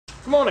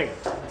Good morning.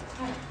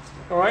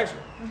 All right?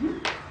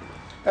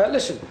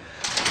 Listen,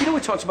 you know we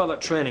talked about that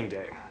training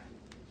day?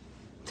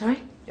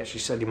 Sorry? Yeah, she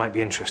said you might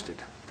be interested.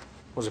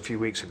 Was a few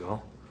weeks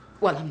ago.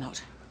 Well, I'm not.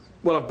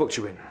 Well, I've booked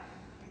you in.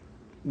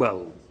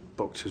 Well,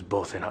 booked us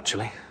both in,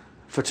 actually.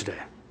 For today.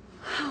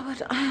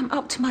 Howard, I am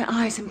up to my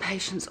eyes in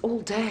patients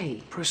all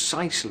day.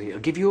 Precisely. It'll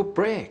give you a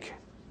break.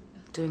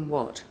 Doing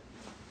what?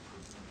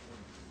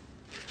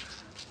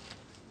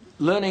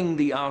 Learning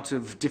the art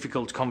of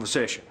difficult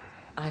conversation.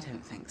 I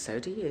don't think so,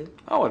 do you?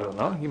 Oh, I don't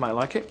know. You might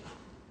like it.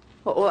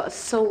 What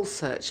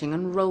soul-searching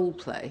and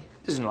role-play?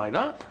 Isn't like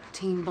that.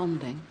 Team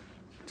bonding?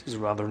 It is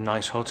rather a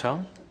nice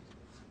hotel.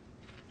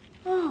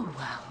 Oh,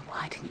 well,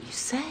 why didn't you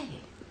say?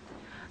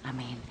 I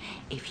mean,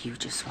 if you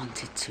just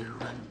wanted to,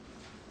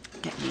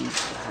 get me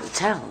into the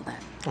hotel, then...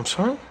 I'm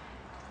sorry?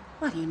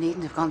 Well, you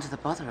needn't have gone to the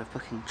bother of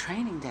booking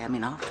training day. I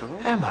mean, after all...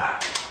 Emma.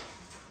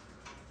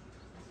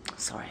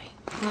 Sorry.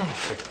 Oh,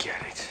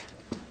 forget it.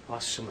 I'll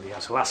ask somebody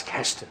else. I'll ask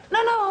Heston. No,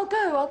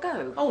 I'll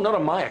go. Oh, not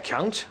on my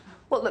account.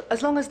 Well, look,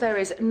 as long as there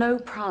is no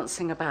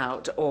prancing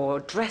about or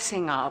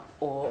dressing up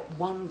or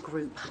one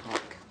group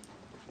hug.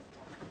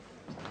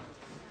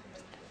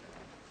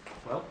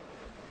 Well?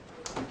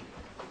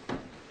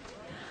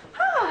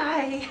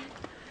 Hi.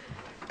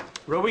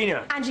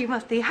 Rowena. And you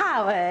must be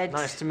Howard.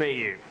 Nice to meet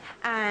you.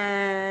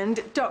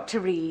 And Dr.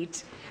 Reed,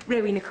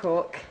 Rowena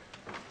Cork.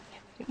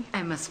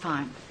 Emma's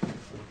fine.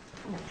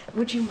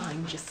 Would you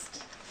mind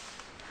just...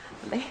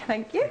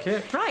 Thank you.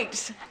 Okay.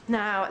 Right,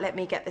 now let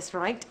me get this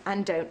right,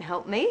 and don't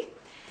help me.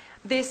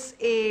 This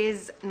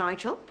is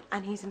Nigel,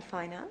 and he's in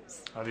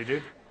finance. How do you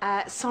do?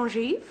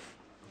 Sanjeev,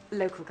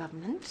 local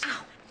government.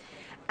 Ow.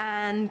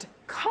 And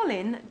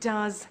Colin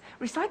does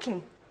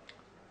recycling.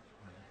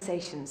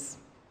 Conversations.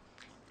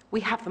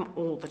 We have them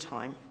all the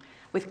time,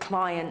 with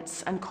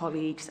clients and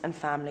colleagues and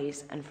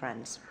families and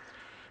friends.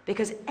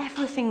 Because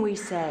everything we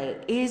say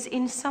is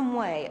in some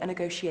way a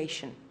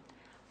negotiation,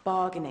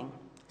 bargaining,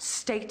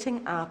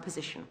 stating our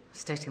position.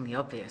 Stating the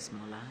obvious,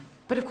 more like.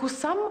 But of course,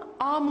 some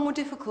are more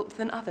difficult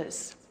than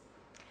others.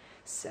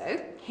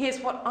 So, here's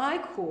what I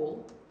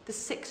call the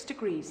 6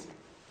 degrees.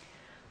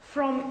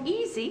 From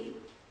easy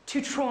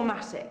to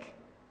traumatic,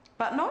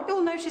 but not,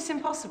 you'll notice,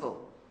 impossible.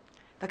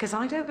 Because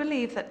I don't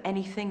believe that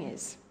anything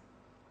is.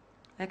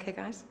 Okay,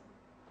 guys?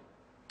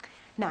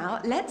 Now,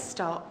 let's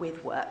start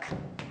with work.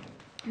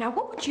 Now,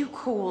 what would you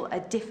call a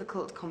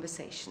difficult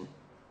conversation?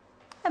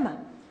 Emma?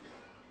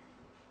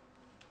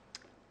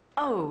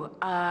 Oh,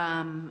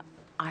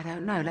 I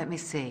don't know. Let me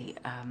see.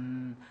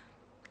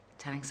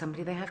 Telling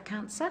somebody they have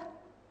cancer?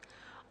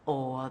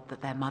 Or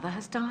that their mother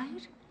has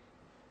died?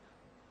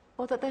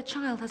 Or that their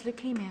child has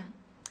leukemia?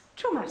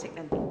 Traumatic,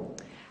 then.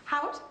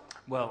 Howard?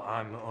 Well,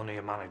 I'm only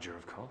a manager,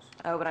 of course.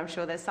 Oh, but I'm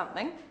sure there's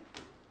something.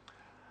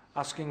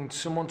 Asking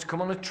someone to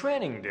come on a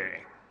training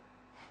day.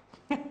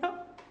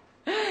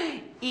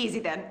 Easy,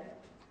 then.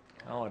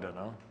 Oh, I don't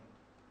know.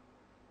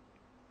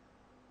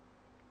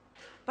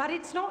 But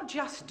it's not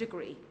just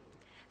degree.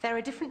 There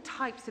are different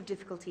types of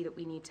difficulty that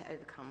we need to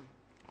overcome.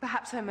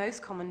 Perhaps the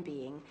most common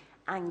being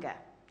anger,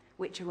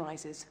 which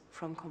arises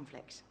from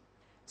conflict.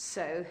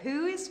 So,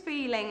 who is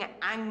feeling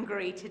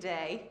angry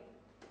today?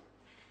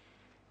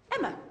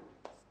 Emma.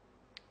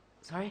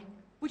 Sorry?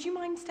 Would you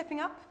mind stepping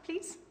up,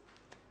 please?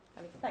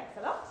 Thanks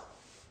a lot.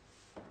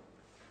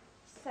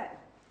 So,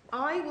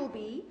 I will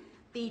be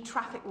the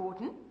traffic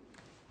warden,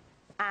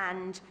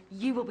 and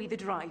you will be the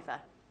driver.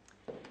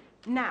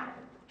 Now,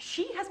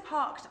 she has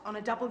parked on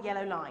a double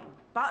yellow line,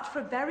 but for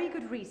a very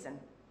good reason.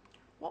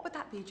 What would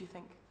that be, do you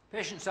think?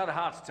 Patient's had a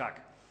heart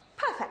attack.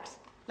 Perfect.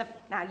 Lovely.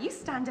 Now, you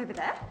stand over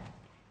there.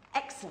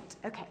 Excellent.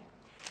 Okay.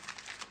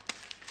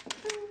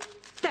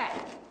 There.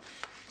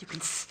 You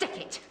can stick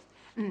it.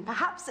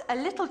 Perhaps a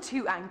little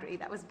too angry.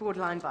 That was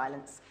borderline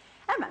violence.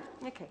 Emma,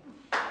 okay.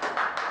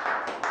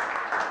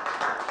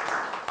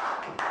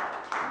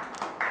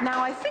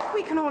 Now, I think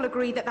we can all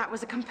agree that that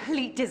was a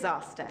complete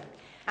disaster.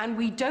 And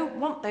we don't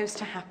want those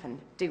to happen,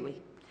 do we?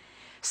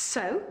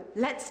 So,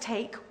 let's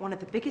take one of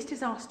the biggest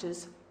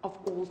disasters of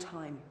all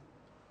time.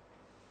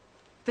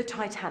 The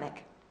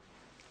Titanic.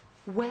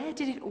 Where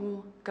did it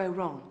all go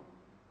wrong?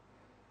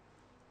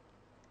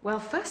 Well,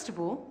 first of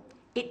all,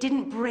 it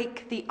didn't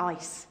break the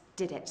ice,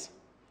 did it?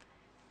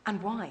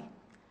 And why?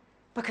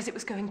 Because it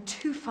was going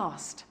too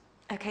fast.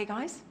 Okay,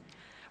 guys?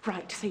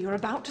 Right, so you're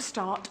about to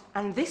start,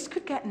 and this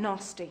could get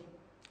nasty,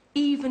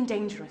 even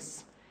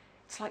dangerous.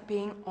 It's like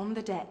being on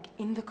the deck,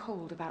 in the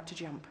cold, about to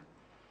jump.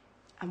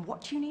 And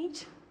what do you need?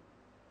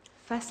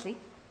 Firstly,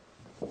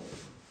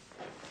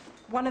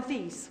 one of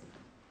these.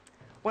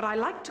 What I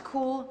like to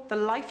call the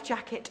life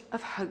jacket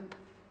of hope.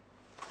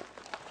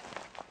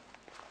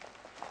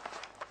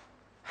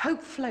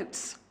 Hope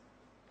floats.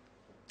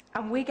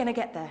 And we're gonna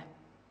get there.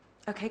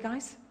 Okay,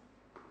 guys?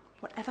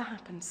 Whatever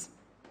happens.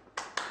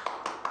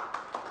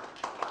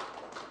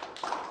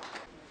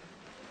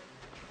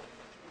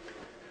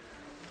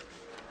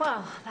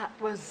 Well, that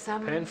was,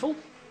 Painful?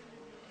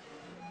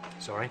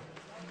 Sorry.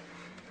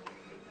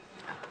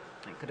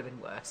 It could have been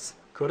worse.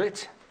 Could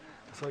it?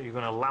 I thought you were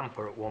going to lamp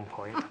her at one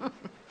point.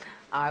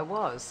 I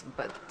was,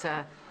 but,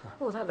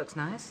 oh, that looks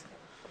nice.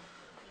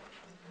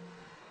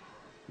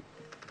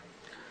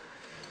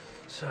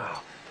 So,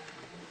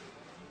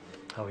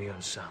 how are you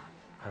and Sam?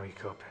 How are you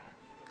coping?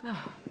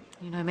 Oh,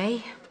 you know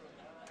me.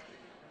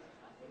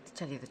 To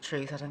tell you the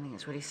truth, I don't think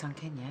it's really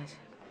sunk in yet.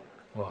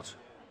 What?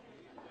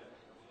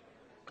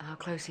 How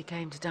close he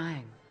came to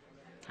dying.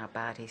 How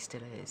bad he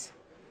still is.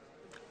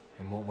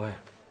 In what way?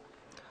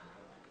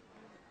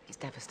 He's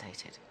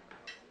devastated.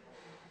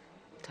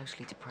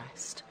 Totally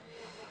depressed.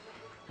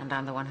 And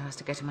I'm the one who has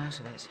to get him out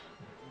of it.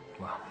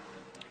 Well,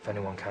 if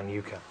anyone can,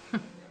 you can.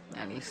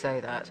 And you say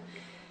that.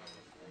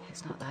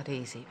 It's not that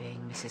easy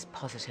being Mrs.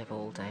 Positive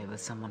all day with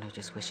someone who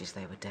just wishes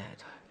they were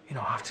dead. You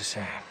know, I have to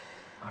say,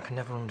 I can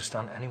never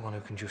understand anyone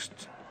who can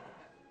just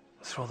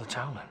throw the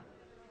towel in.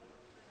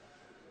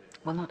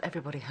 Well, not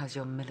everybody has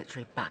your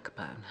military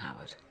backbone,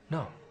 Howard.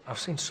 No, I've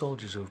seen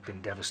soldiers who've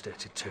been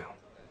devastated too,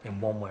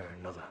 in one way or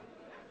another.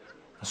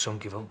 And some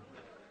give up,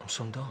 and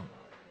some don't.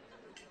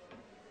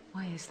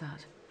 Why is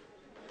that?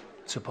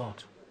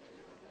 Support.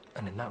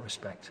 And in that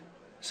respect,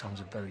 Sam's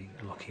a very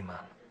lucky man.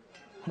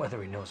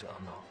 Whether he knows it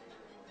or not.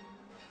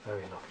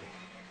 Very lucky.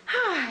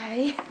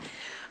 Hi.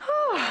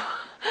 Oh.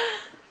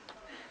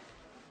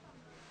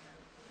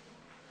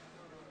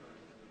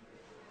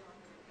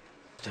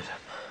 Did it?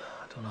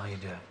 I don't know how you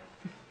do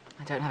it.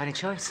 I don't have any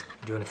choice.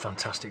 You're doing a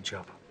fantastic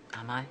job.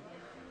 Am I?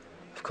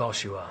 Of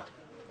course you are.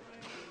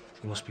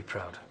 You must be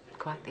proud.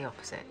 Quite the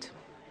opposite.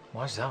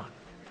 Why's that?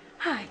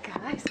 Hi,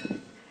 guys.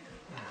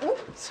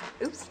 Oops.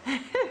 Oops.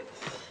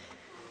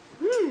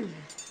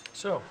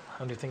 So,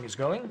 how do you think it's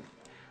going?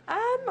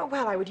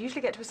 Well, I would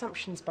usually get to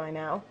assumptions by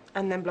now,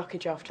 and then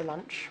blockage after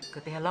lunch.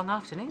 Could be a long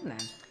afternoon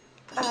then.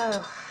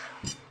 Oh,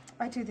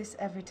 I do this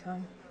every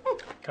time.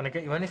 Can I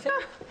get you anything?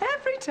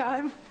 Every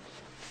time.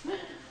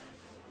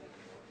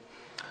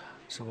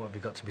 So what have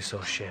you got to be so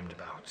ashamed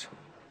about?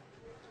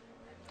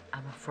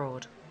 I'm a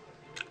fraud.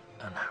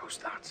 And how's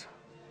that?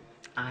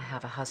 I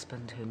have a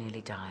husband who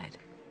nearly died.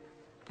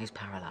 He's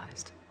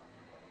paralyzed.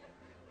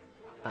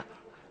 But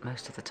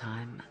most of the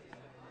time,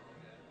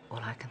 all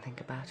I can think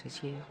about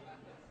is you.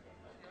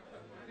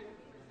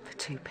 For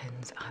 2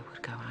 pins, I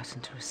would go out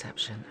into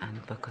reception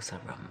and book us a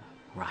room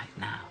right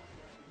now.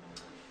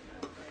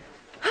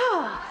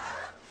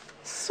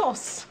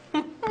 Sauce.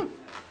 Have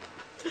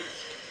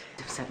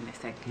said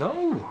anything?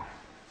 No.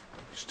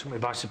 Just took me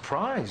by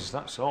surprise,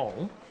 that's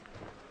all.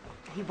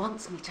 He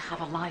wants me to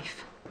have a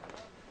life.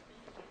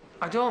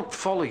 I don't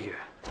follow you.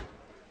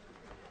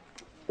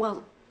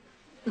 Well,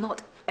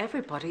 not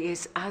everybody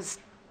is as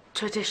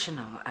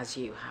traditional as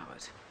you,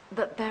 Howard.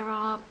 But there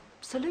are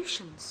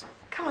solutions.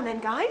 Come on then,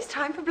 guys.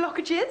 Time for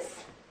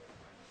blockages.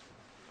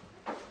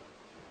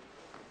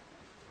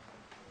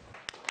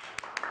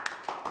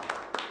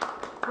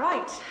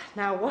 Right.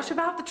 Now, what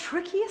about the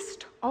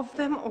trickiest of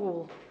them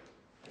all?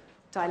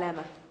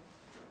 Dilemma.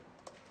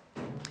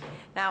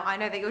 Now, I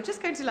know that you're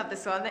just going to love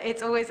this one.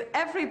 It's always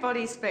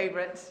everybody's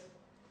favourite.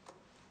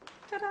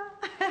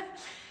 Ta-da!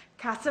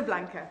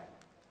 Casablanca.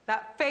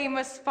 That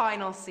famous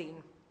final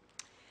scene.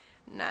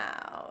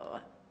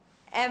 Now,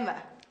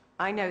 Emma,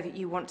 I know that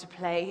you want to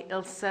play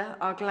Ilsa,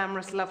 our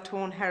glamorous,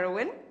 love-torn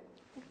heroine.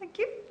 Thank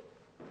you.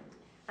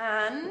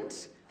 And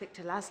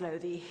Victor Laszlo,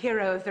 the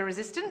hero of the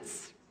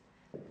resistance.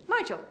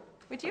 Nigel,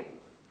 would you?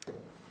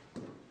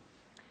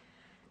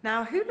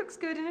 Now, who looks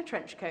good in a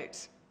trench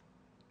coat?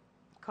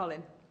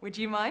 Colin, would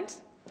you mind?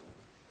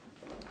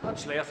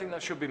 Actually, I think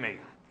that should be me.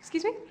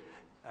 Excuse me?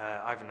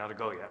 I haven't had a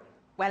go yet.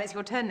 Well, it's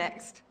your turn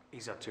next.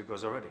 He's had 2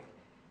 goes already.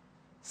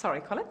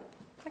 Sorry, Colin.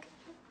 Okay.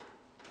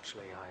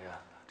 Actually, I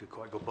do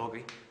quite good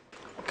bogey.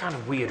 What kind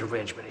of weird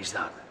arrangement is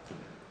that?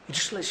 He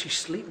just lets you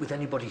sleep with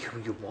anybody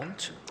who you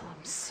want? Oh,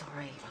 I'm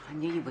sorry. I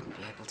knew you wouldn't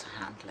be able to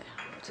handle it,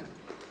 Howard.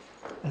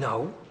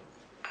 No.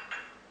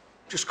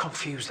 Just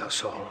confused,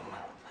 that's all.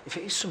 If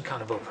it is some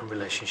kind of open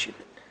relationship,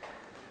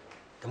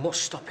 then what's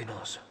stopping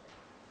us?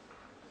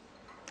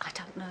 I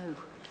don't know.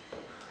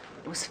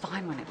 It was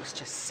fine when it was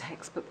just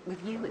sex, but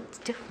with you, it's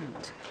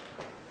different.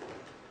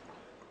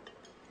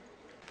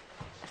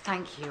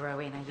 Thank you,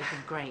 Rowena. You've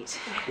been great.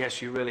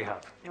 Yes, you really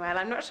have. Well,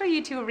 I'm not sure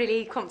you two are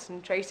really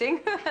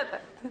concentrating.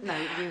 No,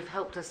 you've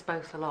helped us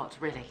both a lot,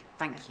 really.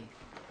 Thank you.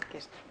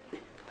 Good.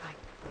 Bye.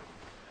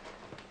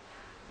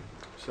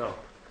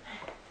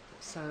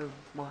 So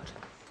what?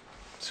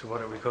 So why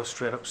don't we go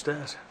straight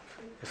upstairs,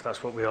 if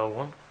that's what we all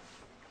want?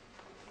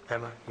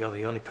 Emma, you're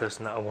the only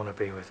person that I want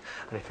to be with.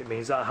 And if it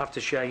means that I have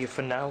to share you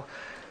for now,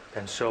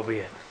 then so be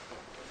it.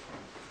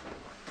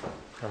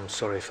 I'm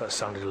sorry if that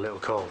sounded a little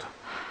cold.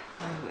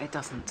 Oh, it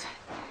doesn't.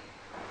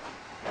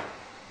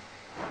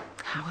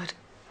 Howard,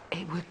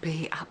 it would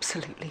be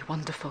absolutely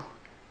wonderful.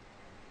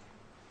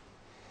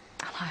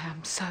 And I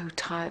am so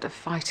tired of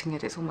fighting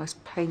it, it's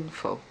almost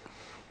painful.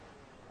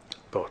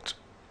 But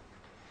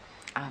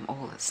I'm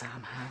all that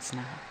Sam has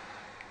now.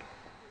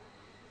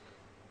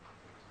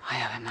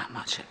 I owe him that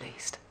much, at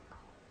least.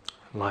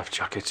 life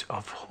jacket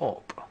of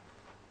hope.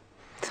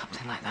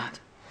 Something like that.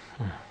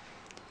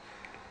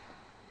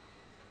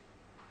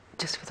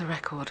 Just for the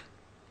record,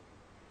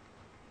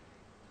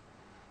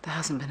 There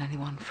hasn't been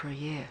anyone for a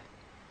year.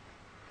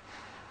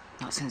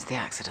 Not since the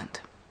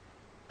accident.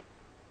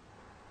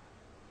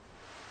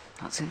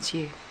 Not since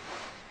you.